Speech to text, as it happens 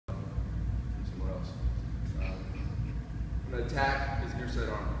attack his near side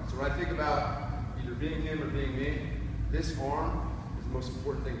arm. So when I think about either being him or being me, this arm is the most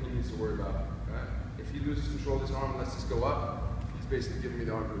important thing he needs to worry about. Right? If he loses control of this arm and lets this go up, he's basically giving me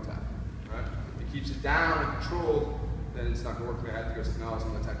the arm to attack. Right? If he keeps it down and controlled, then it's not going to work for me. I have to go something else.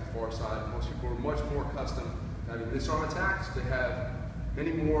 I'm going to attack the far side. Most people are much more accustomed to having this arm attacked. So they have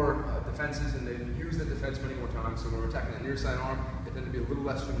many more defenses, and they've used the defense many more times. So when we're attacking that near side arm, they tend to be a little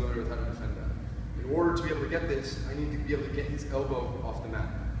less familiar with how to defend that. In order to be able to get this, I need to be able to get his elbow off the mat.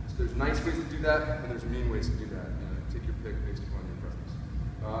 So there's nice ways to do that, and there's mean ways to do that. Take your pick based upon your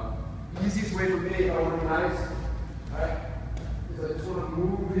preference. Easiest way for me, if I want to be nice, right, is I just want to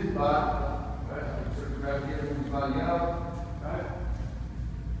move his body. Right? I can sort of grab here, move his body out. Right?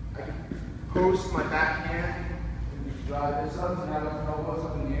 I can post my backhand and drive this up, so now the elbow's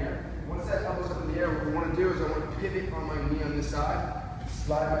up in the air. Once that elbow's up in the air, what we want to do is I want to pivot on my knee on this side,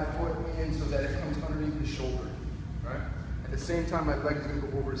 slide my foot in so that it comes underneath his shoulder. Right? At the same time, my leg is going to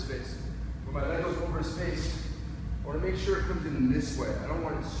go over his face. When my leg goes over his face, I want to make sure it comes in this way. I don't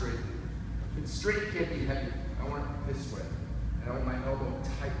want it straight. If it's straight, it can't be heavy. I want it this way. And I want my elbow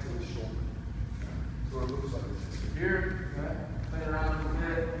tight to his shoulder. So it looks like this. Here, right? Play around a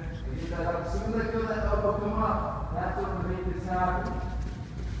little bit. And get that up. As soon as I feel that elbow come up, that's what I'm going to make this happen.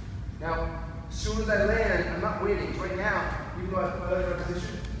 Now, as soon as I land, I'm not waiting. So right now, even though I put my leg in a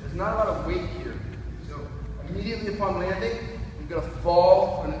position, there's not a lot of weight here. So immediately upon landing, I'm going to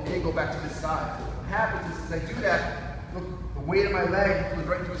fall and then go back to this side. What happens is, as I do that, look, the weight of my leg goes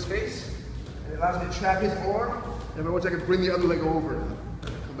right into his face, and it allows me to trap his arm, and once I can bring the other leg over and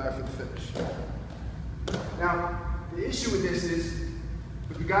come back for the finish. Now, the issue with this is,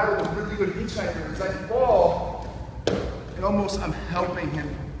 with the guy with a really good hitchhiker, as I fall, it almost, I'm helping him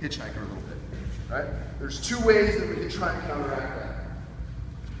hitchhike a little bit, right? There's two ways that we can try and counteract that.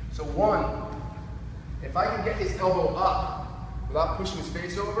 So one, if I can get his elbow up without pushing his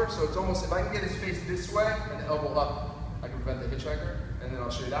face over, so it's almost, if I can get his face this way and the elbow up, I can prevent the hitchhiker, and then I'll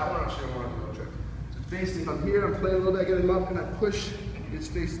show you that one, I'll show you one on the trick. So it's basically, if I'm here, I'm playing a little bit, I get him up, and I push his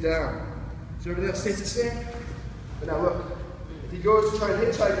face down. So everything else stays the same. But now look, if he goes to try and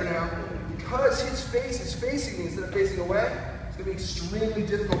hitchhiker now, because his face is facing me instead of facing away, it's going to be extremely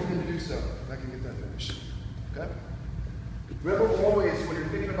difficult for him to do so. If I can get that finish. Okay? Remember always, when you're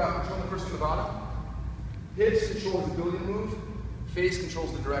thinking about controlling the person on the bottom, hips control his ability to move, face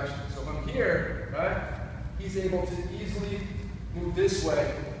controls the direction. So if I'm here, right, he's able to easily move this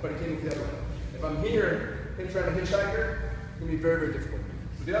way, but he can't move the other way. If I'm here, him trying to hitchhiker, it's going to be very, very difficult.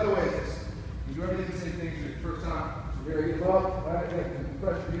 So the other way is this. You do everything the same thing as the first time. So here I get up, right, I can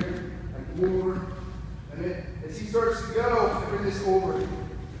pressure here, I can over, and then as he starts to go, I bring this over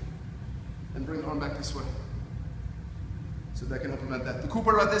and bring the arm back this way. So that can implement that. The cool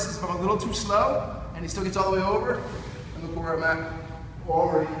part about this is if I'm a little too slow and he still gets all the way over, and look where I'm at,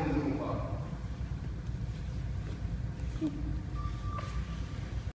 already in the middle of the